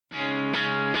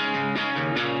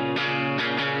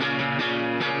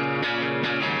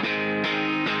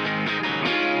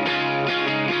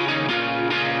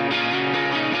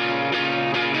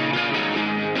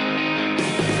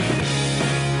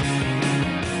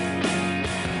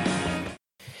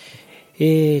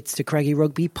It's the Craigie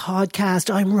Rugby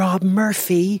Podcast. I'm Rob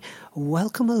Murphy.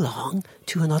 Welcome along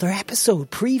to another episode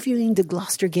previewing the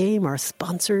Gloucester game. Our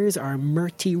sponsors are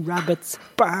Murty Rabbits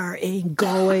Bar in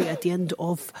Galway at the end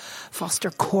of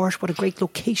Foster Court. What a great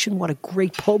location. What a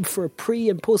great pub for pre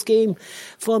and post game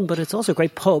fun. But it's also a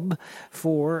great pub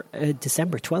for a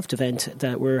December 12th event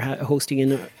that we're hosting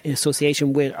in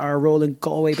association with our role in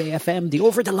Galway Bay FM, the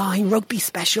Over the Line Rugby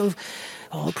Special.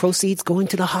 All proceeds going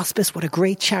to the hospice. What a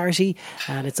great charity.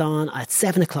 And it's on at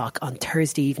 7 o'clock on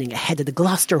Thursday evening ahead of the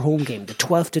Gloucester home game, the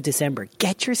 12th of December.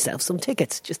 Get yourself some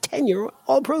tickets. Just €10.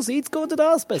 All proceeds going to the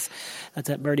hospice. That's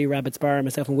at Murty Rabbits Bar.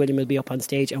 Myself and William will be up on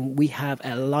stage. And we have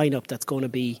a lineup that's going to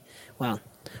be, well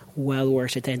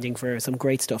worth attending for some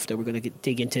great stuff that we're going to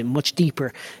dig into much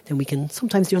deeper than we can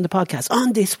sometimes do on the podcast.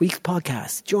 On this week's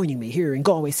podcast, joining me here in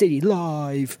Galway City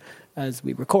live as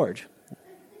we record,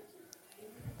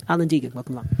 Alan Deegan,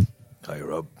 welcome along. Hi,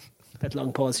 Rob. That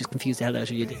long pause just confused the hell out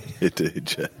of you. It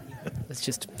did, yeah. Let's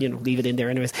just, leave it in there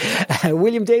anyways.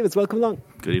 William Davis, welcome along.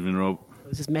 Good evening, Rob. I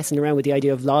was just messing around with the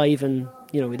idea of live and,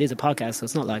 it is a podcast, so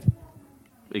it's not live.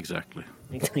 Exactly.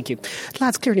 Thank you.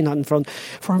 Lads, clearly not in front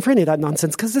for any of that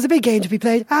nonsense, because there's a big game to be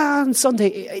played on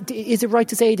Sunday. Is it right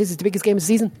to say this is the biggest game of the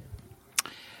season?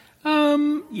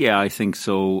 Yeah, I think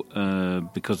so,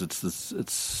 because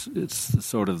it's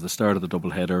sort of the start of the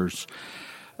double headers.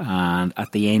 And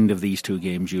at the end of these two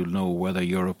games, you'll know whether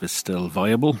Europe is still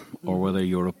viable or whether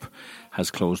Europe has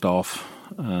closed off.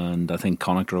 And I think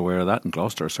Connacht are aware of that, and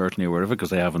Gloucester are certainly aware of it because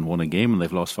they haven't won a game and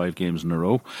they've lost 5 games in a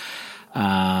row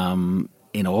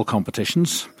in all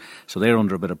competitions. So they're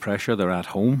under a bit of pressure. They're at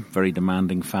home, very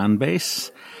demanding fan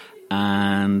base.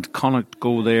 And Connacht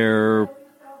go there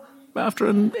after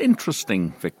an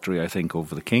interesting victory, I think,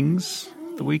 over the Kings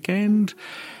the weekend.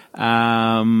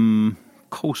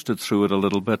 Coasted through it a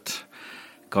little bit,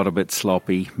 got a bit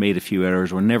sloppy, made a few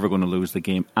errors, were never going to lose the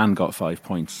game and got 5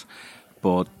 points.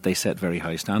 But they set very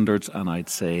high standards, and I'd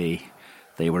say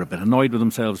they were a bit annoyed with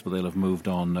themselves, but they'll have moved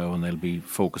on now and they'll be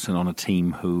focusing on a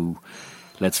team who,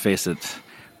 let's face it,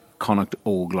 Connacht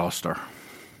owe Gloucester.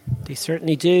 They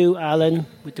certainly do, Alan,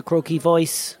 with the croaky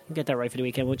voice. You'll get that right for the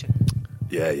weekend, won't you?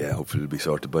 Yeah, hopefully it'll be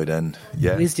sorted by then.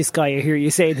 Yeah. Who is this guy I hear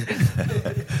you say?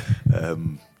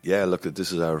 Yeah, look,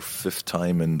 this is our 5th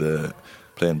time in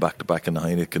playing back-to-back in the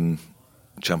Heineken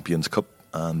Champions Cup,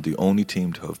 and the only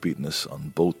team to have beaten us on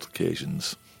both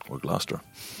occasions were Gloucester.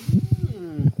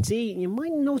 See, you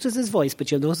might notice his voice,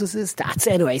 but you'll notice his stats.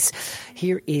 Anyways,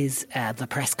 here is the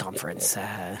press conference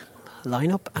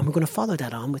lineup, and we're going to follow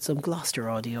that on with some Gloucester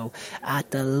audio.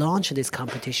 At the launch of this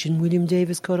competition, William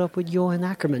Davis caught up with Johan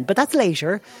Ackerman, but that's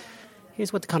later.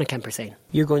 Here's what the Connacht camp are saying.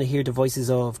 You're going to hear the voices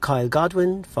of Kyle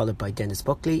Godwin, followed by Dennis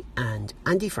Buckley and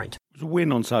Andy Friend. It was a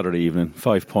win on Saturday evening,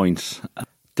 5 points.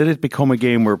 Did it become a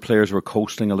game where players were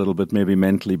coasting a little bit, maybe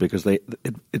mentally, because it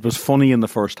was funny in the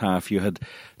first half. You had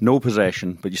no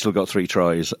possession, but you still got 3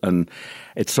 tries, and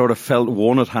it sort of felt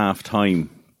won at half time.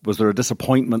 Was there a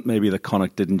disappointment maybe that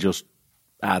Connacht didn't just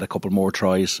add a couple more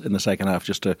tries in the second half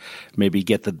just to maybe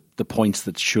get the points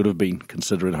that should have been,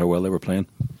 considering how well they were playing?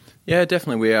 Yeah,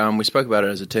 definitely. We spoke about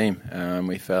it as a team.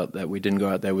 We felt that we didn't go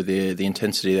out there with the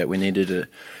intensity that we needed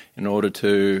in order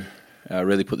to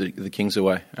really put the Kings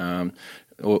away.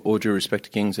 All due respect to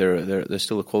Kings, they're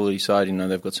still a quality side.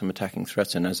 They've got some attacking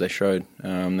threats, and as they showed,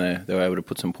 they were able to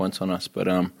put some points on us. But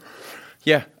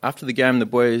after the game, the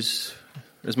boys,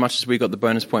 as much as we got the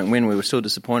bonus point win, we were still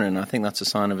disappointed, and I think that's a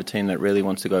sign of a team that really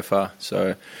wants to go far.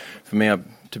 So for me,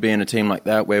 to be in a team like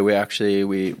that where we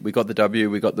got the W,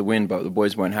 we got the win, but the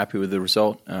boys weren't happy with the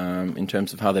result in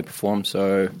terms of how they performed.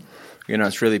 So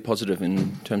it's really positive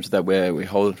in terms of that where we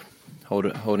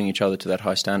holding each other to that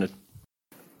high standard.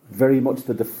 Very much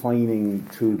the defining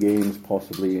 2 games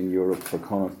possibly in Europe for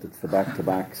Connacht. It's the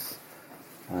back-to-backs.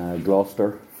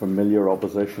 Gloucester, familiar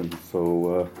opposition.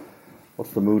 So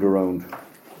what's the mood around?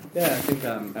 Yeah, I think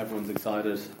everyone's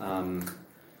excited.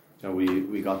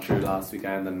 We got through last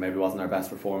weekend and maybe it wasn't our best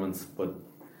performance, but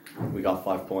we got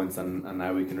 5 points and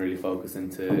now we can really focus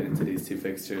into these 2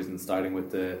 fixtures, and starting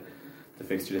with the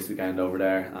fixture this weekend over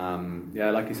there.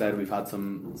 Like you said, we've had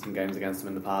some games against them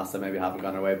in the past that maybe haven't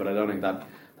gone our way, but I don't think that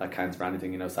counts for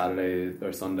anything. Saturday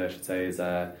or Sunday, I should say, is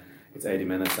it's 80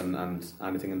 minutes and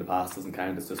anything in the past doesn't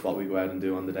count. It's just what we go out and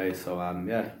do on the day. So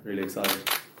really excited.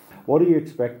 What are you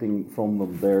expecting from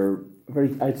them?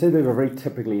 I'd say they're a very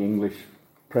typically English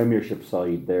Premiership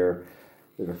side. They're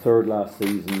 3rd last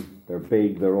season. They're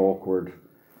big. They're awkward,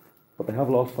 but they have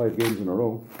lost 5 games in a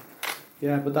row.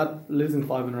 Yeah, but that losing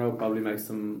 5 in a row probably makes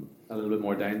them a little bit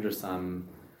more dangerous.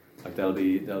 They'll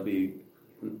be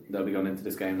they'll be going into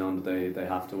this game knowing that they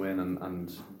have to win,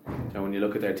 and you know, when you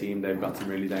look at their team, they've got some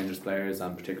really dangerous players,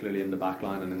 and particularly in the back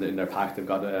line and in their pack, they've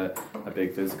got a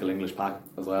big physical English pack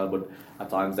as well, but at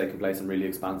times they can play some really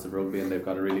expansive rugby, and they've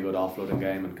got a really good offloading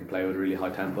game and can play with a really high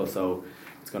tempo, so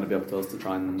it's going to be up to us to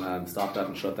try and stop that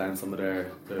and shut down some of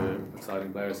their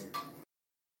exciting players.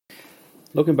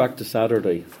 Looking back to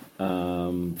Saturday,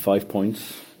 5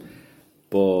 points,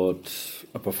 but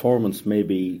a performance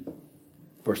maybe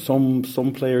where some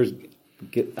players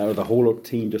get out of the whole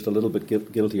team just a little bit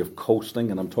guilty of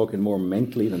coasting, and I'm talking more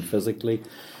mentally than physically,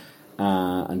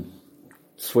 and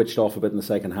switched off a bit in the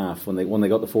second half. When they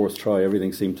got the fourth try,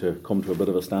 everything seemed to come to a bit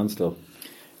of a standstill.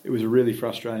 It was a really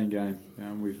frustrating game.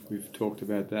 We've talked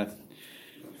about that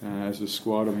as a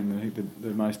squad. I mean, I think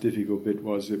the most difficult bit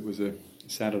was it was a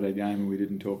Saturday game and we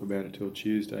didn't talk about it till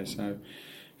Tuesday. So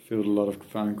I fielded a lot of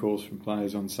phone calls from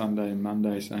players on Sunday and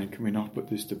Monday saying, "Can we not put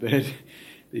this to bed?"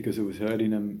 because it was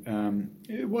hurting them.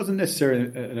 It wasn't necessarily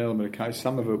an element of case.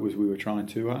 Some of it was we were trying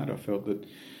too hard. I felt that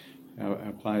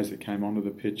our players that came onto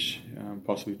the pitch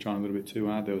possibly trying a little bit too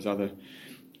hard. There was other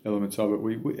elements of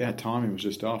it. Our timing was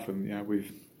just off, and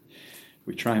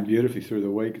we trained beautifully through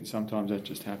the week, and sometimes that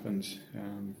just happens.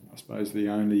 I suppose the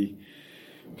only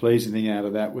pleasing thing out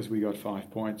of that was we got 5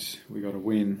 points. We got a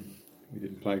win. We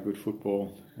didn't play good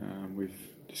football. We've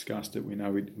discussed it. We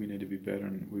know we need to be better,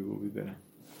 and we will be better.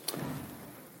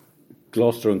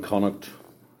 Gloucester and Connacht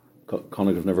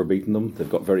have never beaten them. They've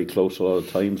got very close a lot of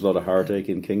times, a lot of heartache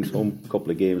in Kingsholm. A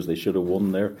couple of games they should have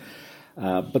won there.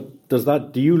 But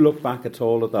do you look back at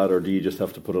all at that, or do you just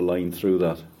have to put a line through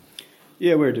that?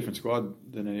 Yeah, we're a different squad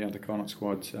than any other Connacht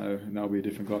squad, so they'll be a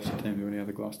different Gloucester team than any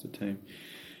other Gloucester team.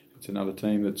 It's another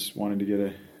team that's wanting to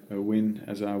get a win,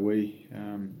 as are we.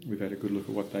 We've had a good look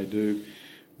at what they do.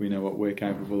 We know what we're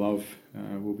capable of.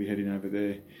 We'll be heading over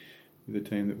there with a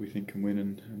team that we think can win,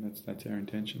 and that's our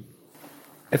intention.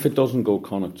 If it doesn't go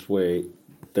Connacht's way,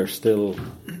 they're still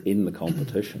in the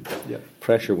competition. Yep.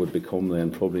 Pressure would become then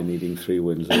probably needing 3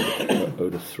 wins out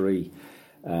of 3.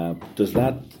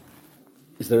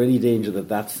 Is there any danger that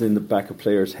that's in the back of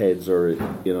players' heads, or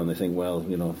and they think, well,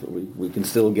 we can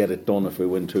still get it done if we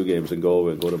win 2 games in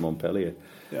Galway and go to Montpellier?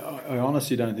 Yeah, I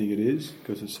honestly don't think it is,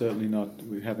 because it's certainly not.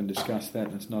 We haven't discussed that,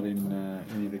 and it's not in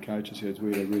any of the coaches' heads.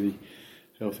 We had a really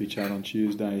healthy chat on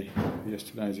Tuesday,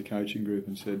 yesterday, as a coaching group,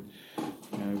 and said,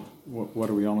 what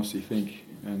do we honestly think?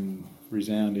 And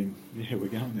resounding, yeah, we're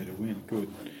going there to win.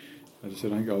 Good. As I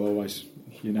said, I think I'm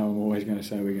always going to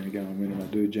say we're going to go and win, and I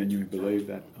do genuinely believe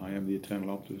that. I am the eternal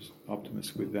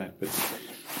optimist with that. But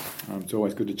it's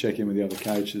always good to check in with the other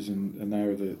coaches, and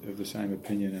they're of the same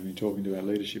opinion. I mean, talking to our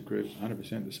leadership group,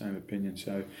 100% the same opinion.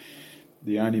 So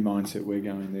the only mindset we're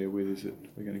going there with is that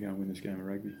we're going to go and win this game of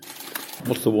rugby.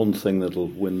 What's the one thing that'll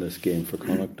win this game for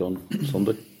Connacht on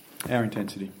Sunday? Our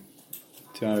intensity.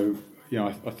 So,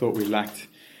 I thought we lacked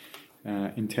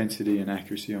intensity and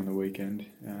accuracy on the weekend,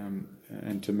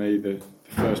 and to me the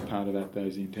first part of that though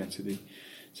is the intensity.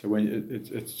 So when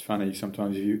it's funny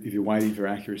sometimes if you're waiting for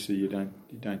accuracy, you don't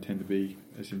tend to be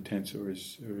as intense or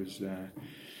as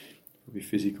be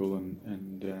physical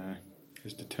and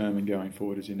as determined going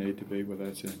forward as you need to be, whether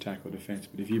it's an attack or defence.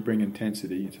 But if you bring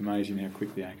intensity, it's amazing how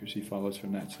quickly accuracy follows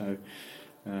from that. So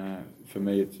for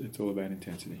me, it's all about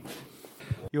intensity.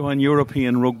 Johan,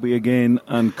 European rugby again,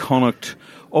 and Connacht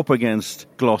up against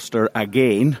Gloucester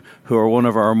again, who are one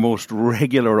of our most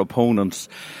regular opponents.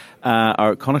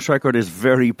 Our Connacht's record is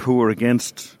very poor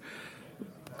against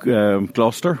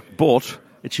Gloucester, but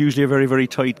it's usually a very, very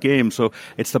tight game. So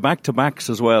it's the back-to-backs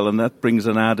as well, and that brings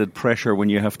an added pressure when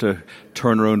you have to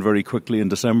turn around very quickly in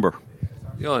December.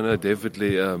 Yeah, no,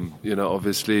 definitely.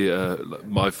 Obviously,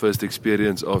 my first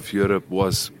experience of Europe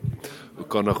was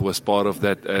Connacht was part of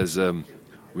that, as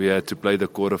we had to play the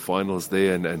quarterfinals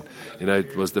there, and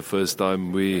it was the first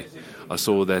time I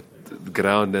saw that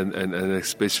ground and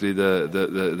especially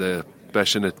the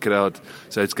passionate crowd.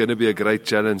 So it's going to be a great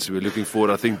challenge. We're looking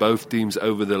forward. I think both teams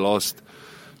over the last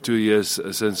 2 years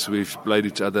since we've played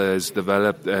each other has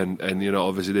developed, and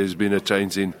obviously there's been a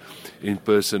change in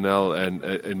personnel, and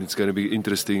it's going to be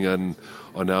interesting on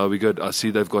how we go. I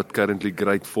see they've got currently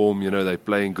great form. They're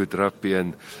playing good rugby,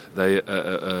 and they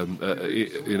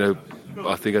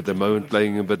I think at the moment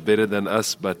playing a bit better than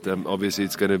us, but obviously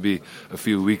it's going to be a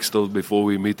few weeks still before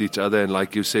we meet each other, and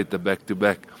like you said, the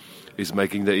back-to-back is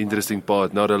making the interesting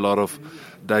part. Not a lot of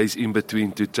days in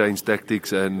between to change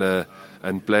tactics and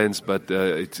plans, but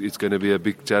it's going to be a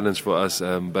big challenge for us,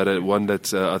 but one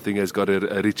that I think has got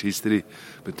a rich history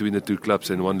between the two clubs,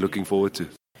 and one looking forward to.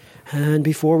 And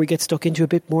before we get stuck into a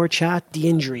bit more chat, the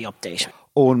injury update.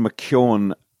 Owen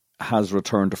McKeown has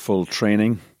returned to full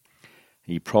training.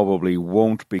 He probably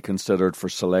won't be considered for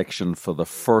selection for the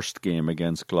first game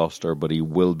against Gloucester, but he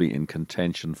will be in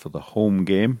contention for the home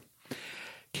game.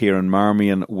 Kieran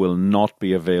Marmion will not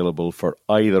be available for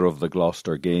either of the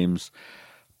Gloucester games,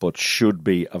 but should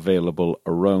be available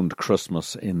around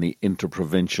Christmas in the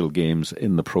interprovincial games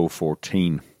in the Pro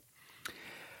 14.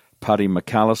 Paddy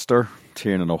McAllister,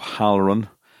 Tiernan O'Halloran,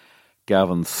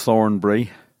 Gavin Thornbury,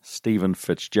 Stephen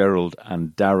Fitzgerald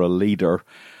and Dara Leader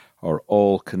are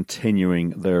all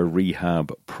continuing their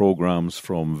rehab programmes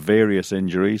from various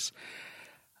injuries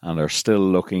and are still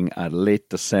looking at late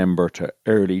December to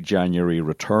early January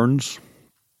returns.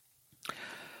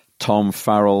 Tom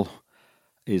Farrell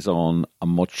is on a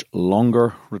much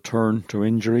longer return to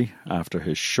injury after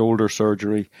his shoulder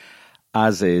surgery,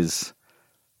 as is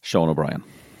Sean O'Brien.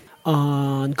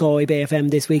 On Galway Bay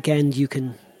FM this weekend, you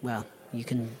can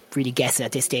really guess it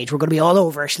at this stage. We're going to be all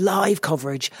over it. Live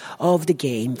coverage of the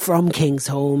game from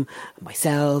Kingsholm.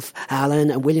 Myself, Alan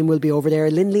and William will be over there.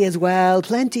 Lindley as well.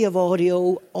 Plenty of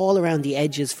audio all around the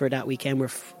edges for that weekend.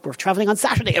 We're travelling on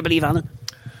Saturday, I believe, Alan.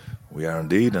 We are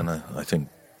indeed, and I think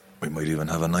we might even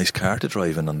have a nice car to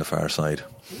drive in on the far side.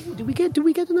 Do we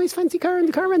get a nice fancy car in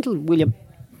the car rental, William?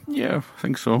 Yeah, I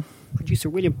think so. Producer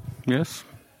William? Yes.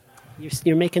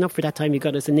 You're making up for that time you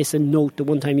got us a Nissan Note the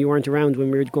one time you weren't around when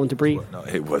we were going to Brive. No,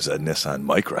 it was a Nissan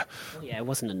Micra. Oh, yeah, it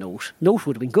wasn't a Note. Note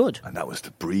would have been good. And that was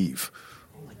to Brive.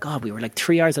 Oh my God, we were like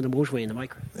 3 hours on the motorway in the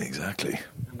Micra. Exactly.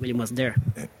 And William wasn't there.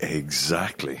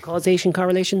 Exactly. Causation,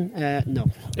 correlation? No.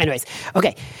 Anyways,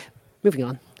 okay, moving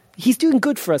on. He's doing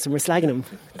good for us and we're slagging him.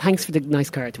 Thanks for the nice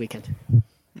car at the weekend.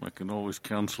 I can always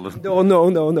cancel it.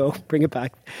 No. Bring it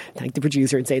back. Thank the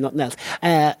producer and say nothing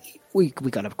else. We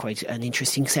got up quite an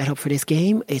interesting setup for this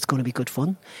game. It's going to be good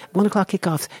fun. 1 o'clock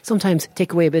kickoffs sometimes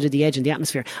take away a bit of the edge and the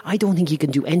atmosphere. I don't think you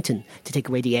can do anything to take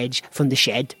away the edge from the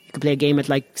shed. You could play a game at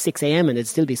like 6 a.m. and it'd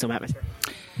still be some atmosphere.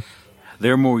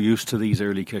 They're more used to these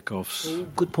early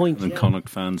kickoffs. Good point. Than Connacht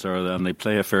fans are, and they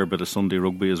play a fair bit of Sunday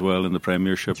rugby as well in the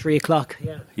Premiership. 3 o'clock,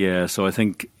 yeah. Yeah, so I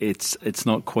think it's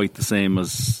not quite the same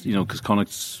as, because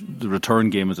Connacht's the return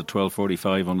game is at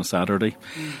 12:45 on a Saturday,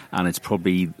 and it's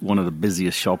probably one of the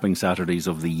busiest shopping Saturdays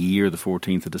of the year, the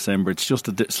 14th of December. It's just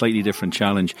a slightly different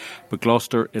challenge. But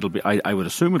Gloucester, it'll be. I would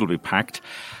assume it'll be packed.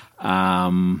 I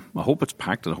hope it's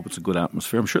packed and I hope it's a good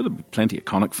atmosphere. I'm sure there'll be plenty of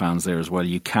Connacht fans there as well.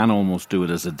 You can almost do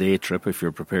it as a day trip if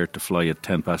you're prepared to fly at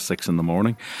 6:10 in the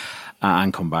morning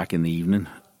and come back in the evening.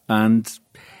 And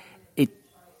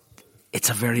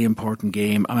it's a very important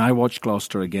game. I mean, I watched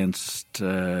Gloucester against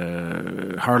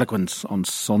Harlequins on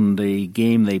Sunday.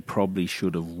 Game they probably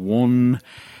should have won.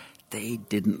 They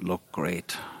didn't look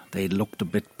great. They looked a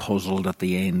bit puzzled at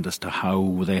the end as to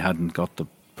how they hadn't got the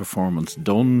performance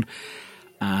done.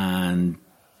 And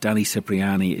Danny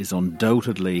Cipriani is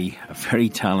undoubtedly a very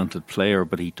talented player,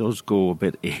 but he does go a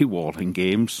bit AWOL in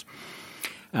games.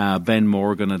 Ben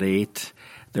Morgan at 8.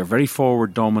 They're very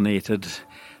forward dominated.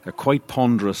 They're quite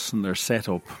ponderous in their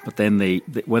setup, but then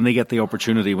when they get the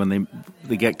opportunity, when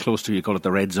they get close to, you call it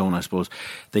the red zone, I suppose,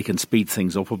 they can speed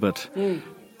things up a bit.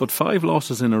 But 5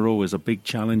 losses in a row is a big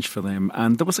challenge for them.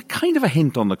 And there was a kind of a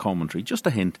hint on the commentary, just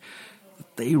a hint.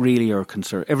 They really are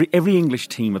concerned. Every English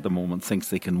team at the moment thinks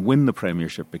they can win the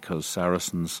Premiership because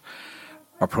Saracens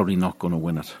are probably not going to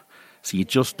win it. So you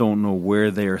just don't know where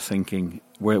they're thinking,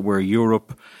 where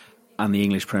Europe and the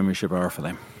English Premiership are for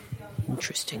them.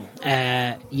 Interesting.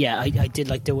 I did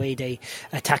like the way they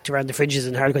attacked around the fringes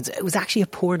in Harlequins. It was actually a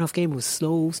poor enough game. It was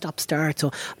slow, stop-start. So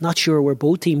I'm not sure where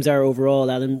both teams are overall,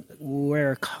 Alan.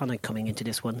 Where are Connacht coming into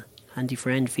this one? Andy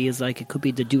Friend feels like it could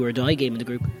be the do-or-die game in the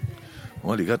group.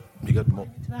 Well, you got more.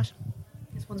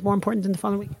 This one's more important than the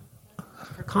following week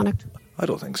for Connacht. I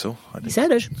don't think so. He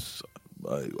said it.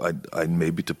 I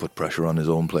maybe to put pressure on his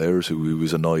own players, who he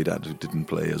was annoyed at, who didn't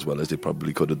play as well as they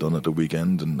probably could have done at the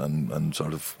weekend, and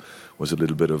sort of was a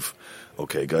little bit of,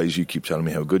 okay, guys, you keep telling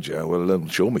me how good you are. Well,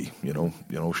 show me,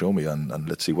 show me, and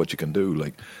let's see what you can do.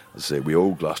 Like I say, we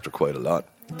owe Gloucester quite a lot.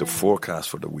 The forecast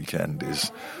for the weekend is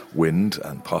wind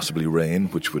and possibly rain,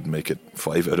 which would make it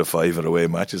 5 out of 5 at away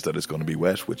matches that it's going to be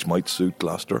wet, which might suit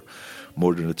Gloucester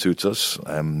more than it suits us.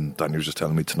 Daniel was just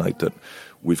telling me tonight that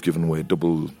we've given away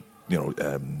double,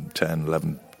 10,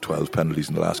 11, 12 penalties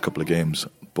in the last couple of games,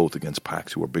 both against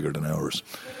packs who are bigger than ours.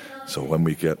 So when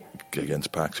we get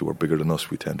against packs who are bigger than us,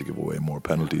 we tend to give away more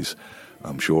penalties.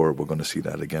 I'm sure we're going to see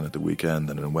that again at the weekend,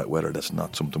 and in wet weather, that's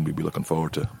not something we'd be looking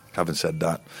forward to. Having said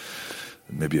that,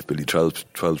 maybe if Billy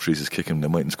Twelvetrees is kicking, they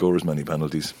mightn't score as many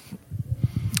penalties.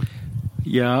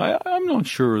 Yeah, I'm not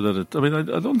sure that it. I mean,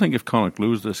 I don't think if Connacht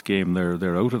lose this game,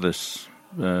 they're out of this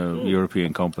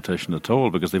European competition at all,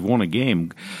 because they've won a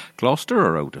game. Gloucester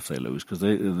are out if they lose, because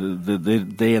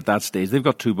they at that stage, they've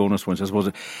got 2 bonus points. I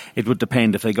suppose it would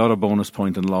depend. If they got a bonus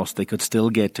point and lost, they could still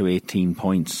get to 18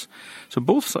 points. So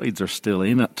both sides are still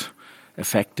in it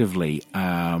effectively,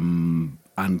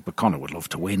 but Connacht would love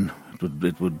to win.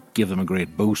 It would give them a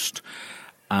great boost.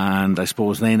 And I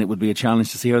suppose then it would be a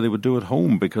challenge to see how they would do at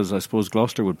home, because I suppose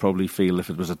Gloucester would probably feel if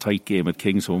it was a tight game at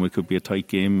Kingsholm, it could be a tight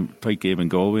game in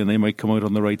Galway, and they might come out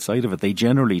on the right side of it. They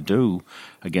generally do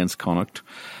against Connacht.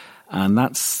 And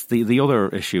that's the other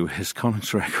issue, is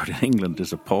Connacht's record in England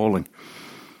is appalling.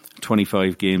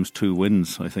 25 games, 2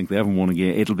 wins. I think they haven't won a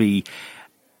game. It'll be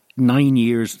 9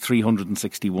 years,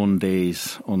 361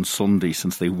 days on Sunday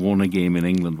since they won a game in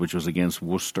England, which was against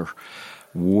Worcester,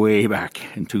 way back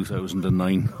in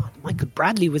 2009. Michael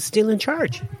Bradley was still in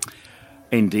charge.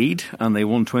 Indeed, and they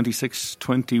won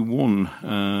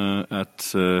 26-21 at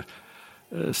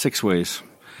Six Ways.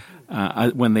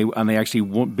 When they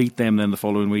actually beat them then the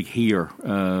following week here.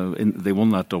 They won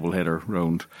that doubleheader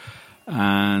round.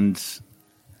 And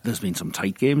there's been some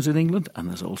tight games in England, and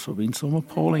there's also been some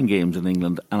appalling games in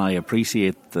England. And I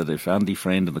appreciate that if Andy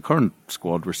Friend and the current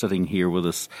squad were sitting here with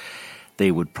us, they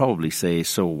would probably say,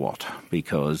 so what?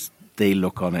 Because they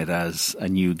look on it as a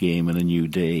new game and a new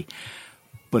day.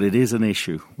 But it is an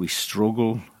issue. We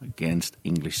struggle against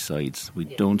English sides. We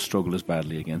don't struggle as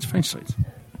badly against French sides.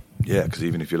 Yeah, because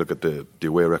even if you look at the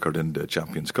away record in the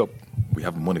Champions Cup, we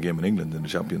haven't won a game in England in the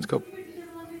Champions Cup.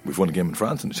 We've won a game in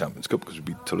France in the Champions Cup because we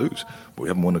beat Toulouse, but we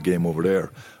haven't won a game over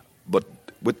there. But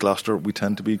with Gloucester, we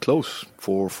tend to be close.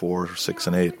 4, 6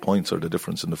 and 8 points are the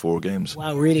difference in the 4 games.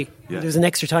 Wow, really? Yeah. There was an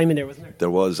extra time in there, wasn't there? There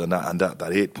was, and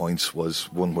that 8 points was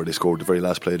one where they scored the very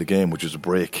last play of the game, which was a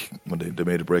break, when they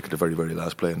made a break at the very, very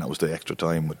last play, and that was the extra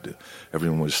time.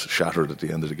 Everyone was shattered at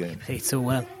the end of the game. Played so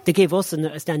well. They gave us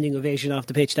a standing ovation off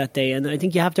the pitch that day, and I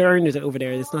think you have to earn it over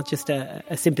there. It's not just a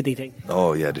sympathy thing.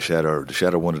 Oh yeah, the Shed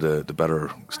are one of the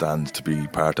better stands to be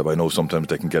part of. I know sometimes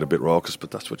they can get a bit raucous,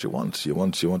 but that's what you want. You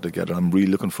want to get it. I'm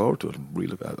really looking forward to it.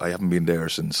 I haven't been there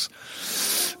since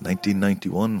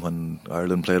 1991 when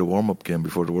Ireland played a warm-up game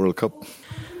before the World Cup.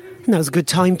 That was a good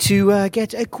time to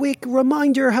get a quick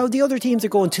reminder how the other teams are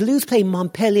going. Toulouse play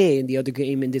Montpellier in the other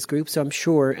game in this group, so I'm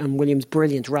sure William's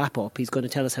brilliant wrap-up, he's going to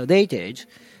tell us how they did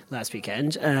last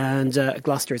weekend, and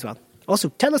Gloucester as well. Also,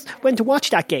 tell us when to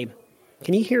watch that game.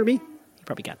 Can you hear me? You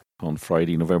probably can. On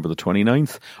Friday, November the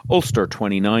 29th, Ulster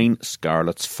 29,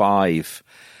 Scarlets 5.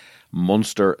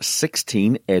 Munster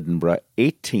 16, Edinburgh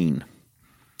 18.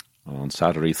 On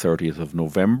Saturday 30th of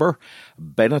November,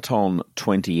 Benetton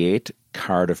 28,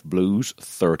 Cardiff Blues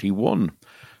 31.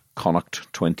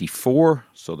 Connacht 24,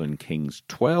 Southern Kings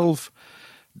 12.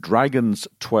 Dragons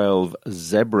 12,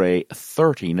 Zebre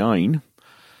 39.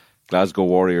 Glasgow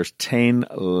Warriors 10,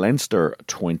 Leinster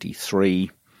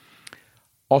 23.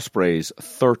 Ospreys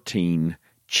 13,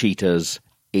 Cheetahs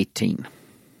 18.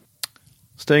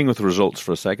 Staying with the results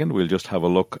for a second, we'll just have a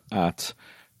look at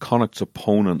Connacht's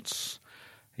opponents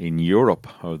in Europe,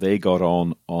 how they got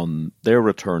on their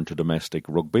return to domestic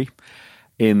rugby.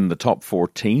 In the top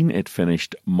 14, it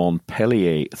finished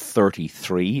Montpellier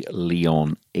 33,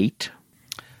 Lyon 8.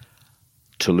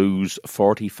 Toulouse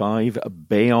 45,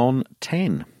 Bayonne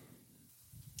 10.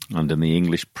 And in the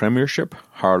English Premiership,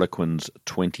 Harlequins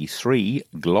 23,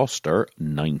 Gloucester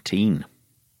 19.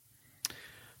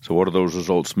 So what do those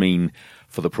results mean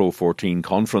for the Pro 14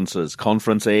 conferences?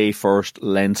 Conference A first,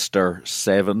 Leinster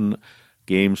 7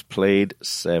 games played,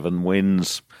 7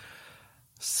 wins.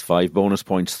 5 bonus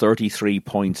points, 33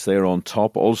 points there on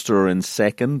top. Ulster are in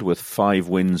second with 5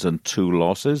 wins and 2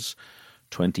 losses,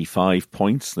 25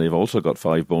 points. They've also got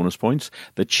 5 bonus points.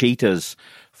 The Cheetahs,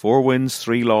 4 wins,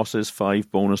 3 losses,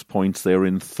 5 bonus points. They're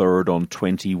in third on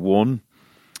 21.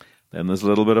 Then there's a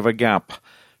little bit of a gap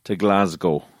to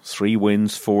Glasgow. 3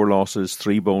 wins, 4 losses,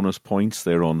 3 bonus points.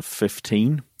 They're on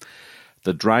 15.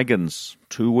 The Dragons,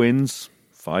 2 wins,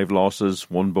 5 losses,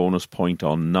 1 bonus point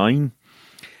on 9.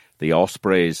 The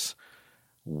Ospreys,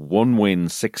 1 win,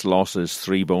 6 losses,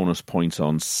 3 bonus points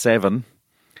on 7.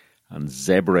 And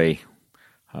Zebre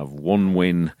have 1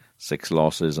 win, 6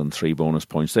 losses and 3 bonus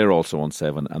points. They're also on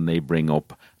 7, and they bring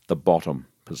up the bottom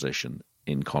position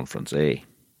in Conference A.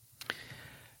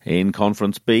 In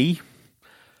Conference B,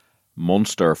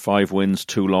 Munster, 5 wins,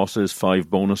 2 losses, 5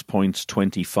 bonus points,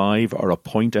 25, are a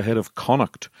point ahead of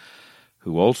Connacht,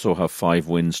 who also have 5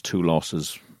 wins, 2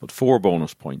 losses, but 4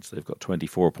 bonus points. They've got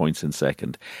 24 points in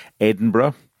second.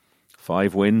 Edinburgh,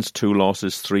 5 wins, 2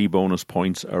 losses, 3 bonus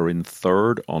points, are in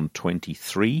third on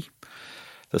 23.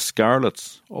 The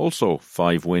Scarlets, also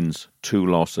 5 wins, 2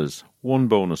 losses, 1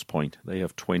 bonus point. They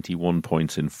have 21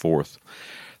 points in fourth.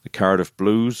 The Cardiff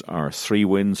Blues are 3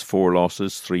 wins, 4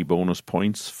 losses, 3 bonus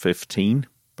points, 15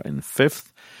 in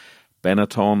 5th.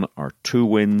 Benetton are 2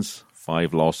 wins,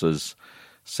 5 losses,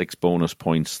 6 bonus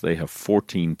points. They have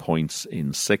 14 points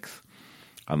in 6th.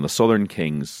 And the Southern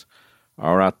Kings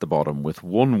are at the bottom with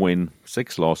 1 win,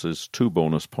 6 losses, 2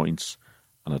 bonus points,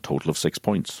 and a total of 6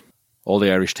 points. All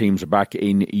the Irish teams are back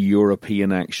in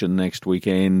European action next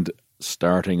weekend,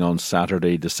 starting on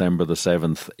Saturday, December the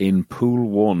 7th. In Pool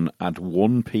 1 at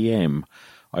 1 p.m.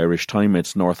 Irish time,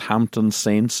 it's Northampton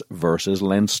Saints versus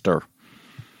Leinster.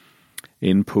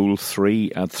 In Pool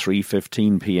 3 at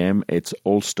 3:15 p.m, it's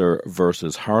Ulster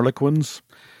versus Harlequins.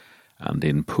 And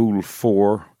in Pool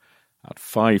 4 at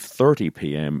 5:30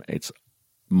 p.m, it's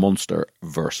Munster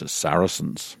versus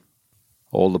Saracens.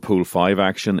 All the Pool 5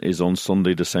 action is on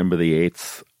Sunday, December the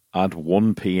 8th at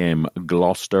 1 p.m,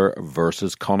 Gloucester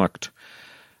versus Connacht.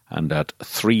 And at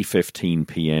 3:15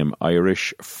 p.m.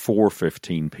 Irish,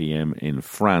 4:15 p.m. in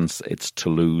France, it's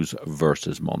Toulouse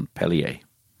versus Montpellier.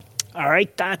 All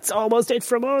right, that's almost it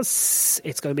from us.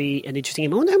 It's going to be an interesting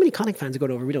game. I wonder how many Connacht fans have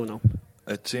got over. We don't know.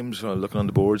 It seems, looking on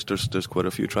the boards, there's quite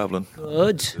a few travelling.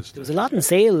 Good. There was a lot in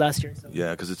sale last year. So.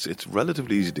 Yeah, because it's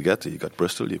relatively easy to get to. You've got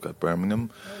Bristol, you've got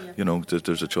Birmingham. You know,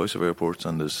 there's a choice of airports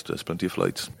and there's plenty of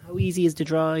flights. How easy is the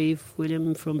drive,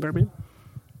 William, from Birmingham?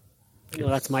 You know,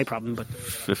 that's my problem. But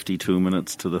 52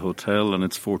 minutes to the hotel and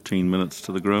it's 14 minutes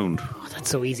to the ground. Oh, that's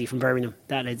so easy from Birmingham.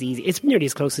 That is easy. It's nearly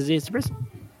as close as it is to Bristol.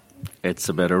 It's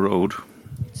a better road.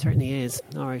 It certainly is.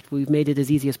 All right, we've made it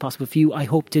as easy as possible for you. I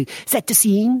hope to set the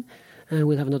scene.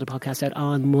 We'll have another podcast out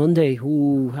on Monday.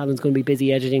 Alan's going to be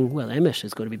busy editing. Well, Emmett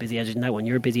is going to be busy editing that one.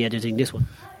 You're busy editing this one.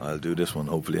 I'll do this one.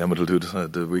 Hopefully Emmett will do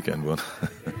the weekend one.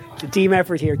 The team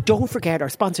effort here. Don't forget, our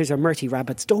sponsors are Murty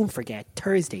Rabbits. Don't forget,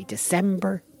 Thursday,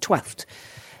 December 12th.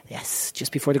 Yes,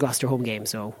 just before the Gloucester home game.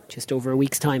 So just over a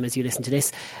week's time as you listen to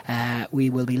this. We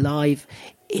will be live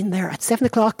in there at 7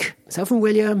 o'clock. Myself and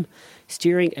William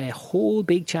steering a whole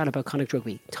big chat about Connacht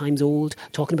Rugby. Times old,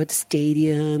 talking about the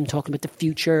stadium, talking about the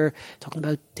future, talking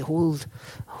about the whole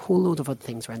load of other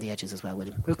things around the edges as well,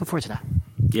 William. We're looking forward to that.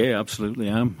 Yeah, absolutely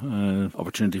am.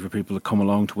 Opportunity for people to come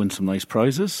along to win some nice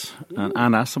prizes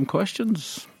and ask some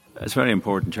questions. It's a very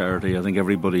important charity. I think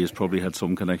everybody has probably had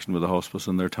some connection with the hospice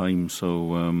in their time,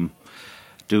 so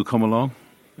do come along.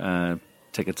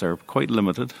 Tickets are quite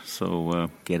limited, so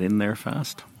get in there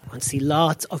fast. I want to see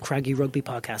lots of Craggy Rugby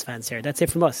podcast fans here. That's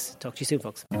it from us. Talk to you soon,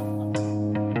 folks.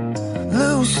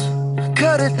 Loose,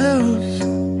 cut it loose.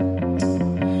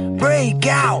 Break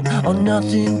out or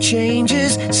nothing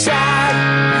changes. Sad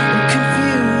and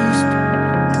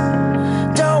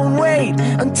confused. Don't wait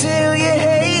until you